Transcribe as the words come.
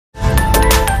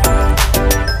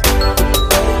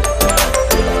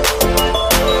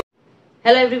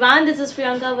Hello everyone, this is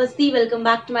Priyanka Vasti. Welcome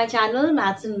back to my channel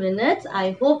Maths in Minutes.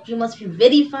 I hope you must be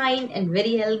very fine and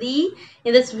very healthy.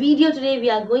 In this video today we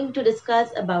are going to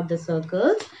discuss about the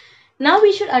circles. Now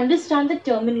we should understand the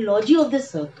terminology of the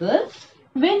circle.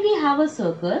 When we have a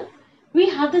circle, we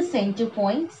have the center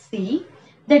point C,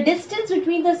 the distance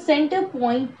between the center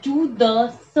point to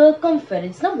the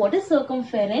circumference. Now what is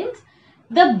circumference?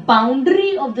 The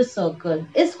boundary of the circle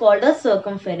is called a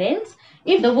circumference.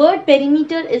 If the word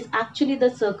perimeter is actually the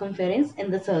circumference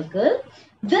in the circle,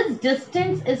 this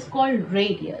distance is called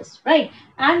radius, right?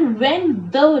 And when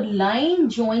the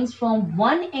line joins from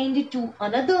one end to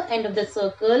another end of the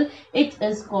circle, it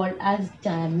is called as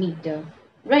diameter,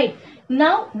 right?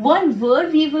 Now, one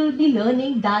word we will be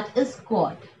learning, that is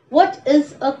chord. What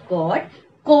is a chord?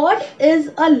 Chord is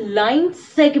a line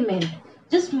segment.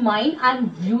 Just mind,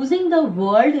 I'm using the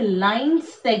word line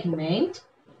segment.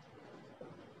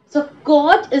 So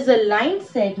chord is a line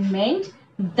segment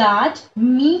that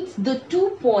meets the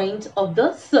 2 points of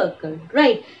the circle,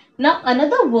 right? Now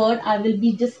another word I will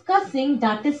be discussing,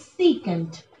 that is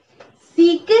secant.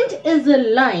 Secant is a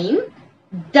line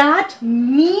that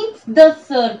meets the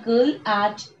circle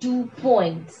at 2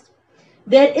 points.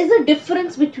 There is a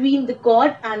difference between the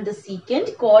chord and the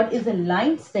secant. Chord is a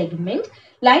line segment.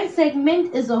 Line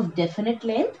segment is of definite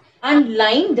length, and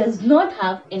line does not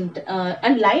have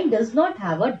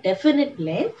a definite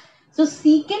length. So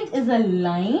secant is a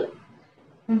line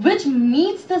which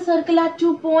meets the circle at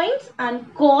 2 points,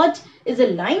 and chord is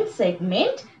a line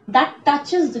segment that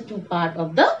touches the two part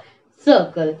of the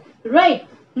circle. Right.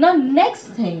 Now next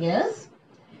thing is,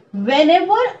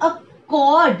 whenever a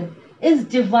chord is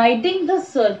dividing the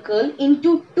circle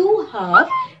into two halves,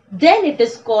 then it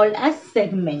is called as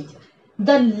segment.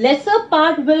 The lesser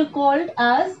part will called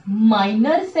as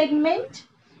minor segment,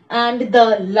 and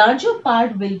the larger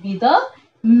part will be the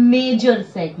major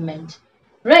segment.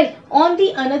 Right. On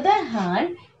the other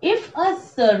hand, if a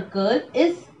circle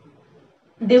is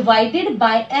divided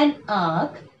by an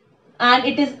arc and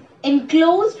it is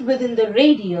enclosed within the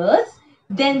radius,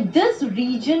 then this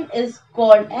region is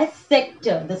called as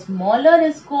sector. The smaller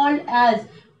is called as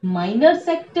minor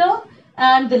sector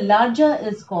and the larger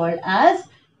is called as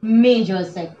major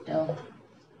sector.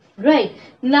 Right.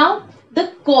 Now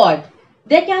the chord.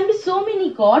 There can be so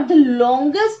many chords. The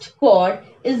longest chord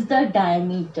is the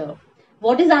diameter.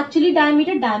 What is actually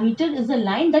diameter? Diameter is a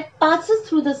line that passes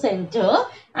through the center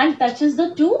and touches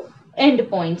the two end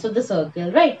points of the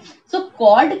circle, right? So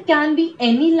chord can be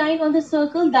any line on the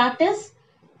circle that is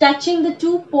touching the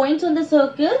 2 points on the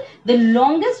circle. The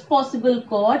longest possible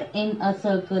chord in a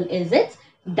circle is its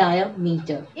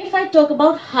diameter. If I talk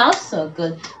about half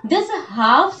circle, this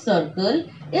half circle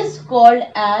is called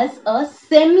as a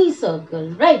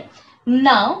semicircle, right?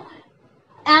 Now,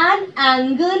 an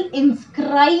angle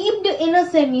inscribed in a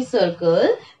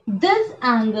semicircle, this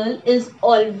angle is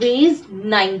always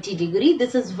 90 degree.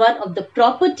 This is one of the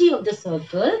property of the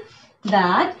circle,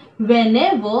 that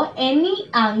whenever any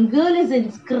angle is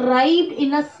inscribed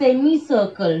in a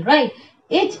semicircle, right,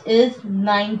 it is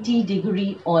 90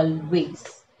 degree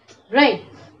always, right?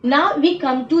 Now we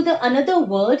come to the another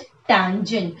word,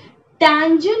 tangent.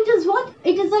 Tangent is what?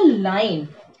 It is a line.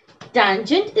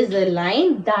 Tangent is a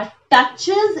line that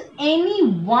touches any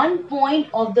one point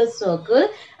of the circle,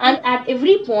 and at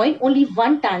every point only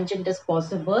one tangent is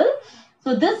possible.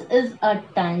 So this is a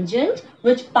tangent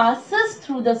which passes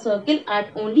through the circle at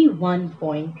only one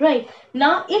point, right?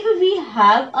 Now if we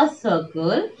have a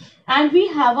circle and we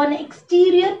have an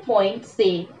exterior point,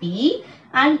 say P,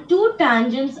 and two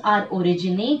tangents are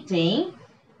originating,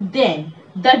 then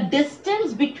the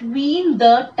distance between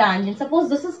the tangent, suppose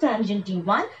this is tangent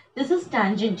T1, this is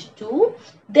tangent 2,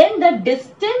 then the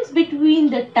distance between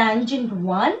the tangent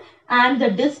 1 and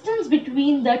the distance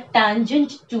between the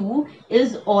tangent 2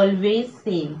 is always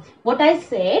same. What I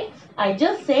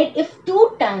just said if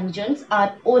two tangents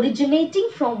are originating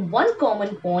from one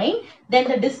common point, then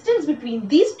the distance between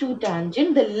these two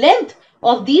tangents, the length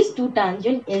of these two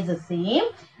tangents is the same,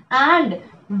 and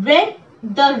when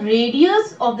the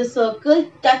radius of the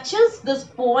circle touches this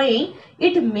point,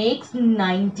 it makes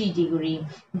 90 degree.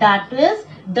 That is,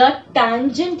 the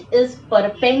tangent is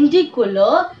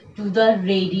perpendicular to the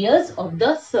radius of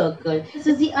the circle. This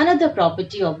is the another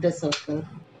property of the circle.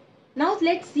 Now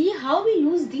let's see how we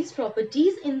use these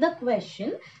properties in the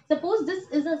question. Suppose this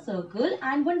is a circle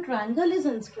and one triangle is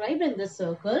inscribed in this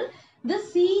circle. The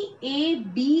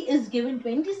CAB is given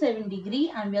 27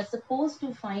 degree and we are supposed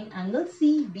to find angle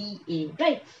CBA,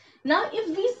 right? Now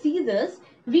if we see this,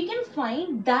 we can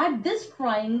find that this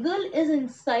triangle is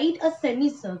inside a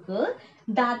semicircle.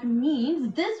 That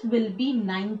means this will be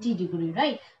 90 degree,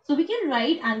 right? So we can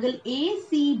write angle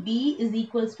ACB is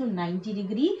equals to 90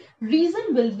 degree. Reason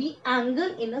will be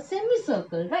angle in a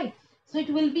semicircle, right? So it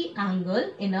will be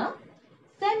angle in a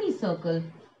semicircle.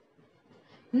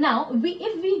 Now,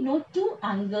 if we know two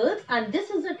angles and this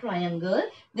is a triangle,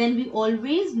 then we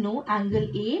always know angle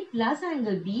A plus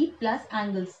angle B plus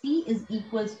angle C is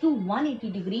equals to 180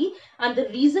 degree, and the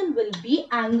reason will be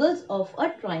angles of a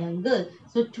triangle.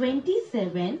 So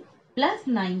 27 plus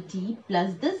 90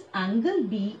 plus this angle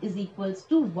B is equals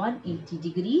to 180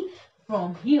 degree.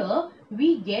 From here,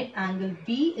 we get angle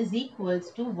B is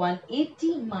equals to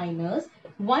 180 minus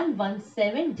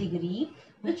 117 degree,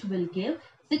 which will give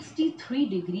 63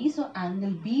 degrees. So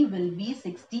angle B will be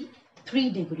 63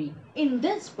 degree. In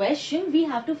this question, we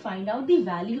have to find out the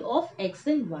value of x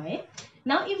and y.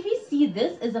 Now, if we see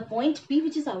this is a point P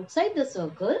which is outside the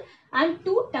circle and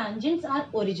two tangents are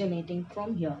originating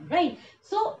from here, right?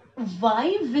 So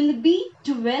y will be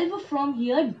 12 from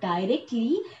here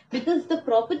directly, because the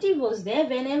property was there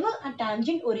whenever a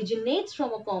tangent originates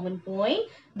from a common point,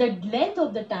 the length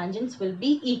of the tangents will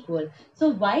be equal. So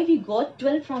y we got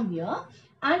 12 from here.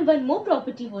 And one more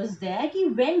property was there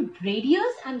that when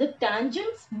radius and the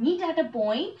tangents meet at a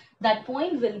point, that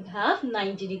point will have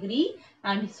 90 degree,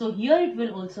 and so here it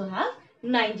will also have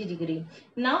 90 degree.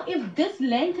 Now if this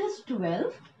length is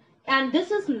 12 and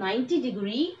this is 90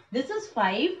 degree, this is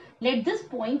 5, let this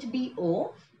point be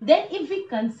O. Then if we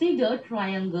consider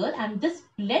triangle and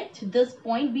let this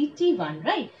point be T1,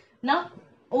 right? Now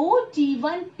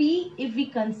OT1P, if we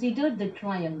consider the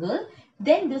triangle,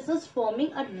 then this is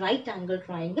forming a right angle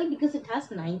triangle because it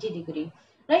has 90 degree,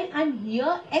 right? And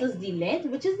here x is the length,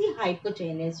 which is the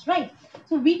hypotenuse, right?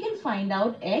 So we can find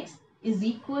out x is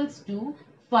equals to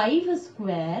 5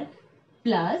 square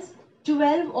plus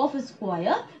 12 of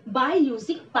square by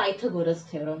using Pythagoras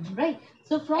theorem, right?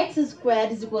 So from x square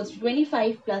is equals to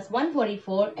 25 plus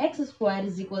 144, x square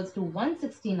is equals to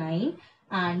 169,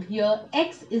 and here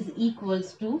x is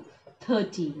equals to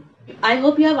 30. I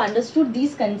hope you have understood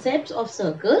these concepts of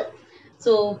circle.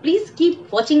 So please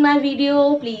keep watching my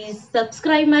video. Please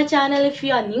subscribe my channel if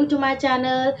you are new to my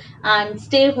channel, and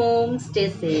stay home, stay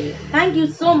safe. Thank you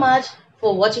so much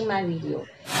for watching my video.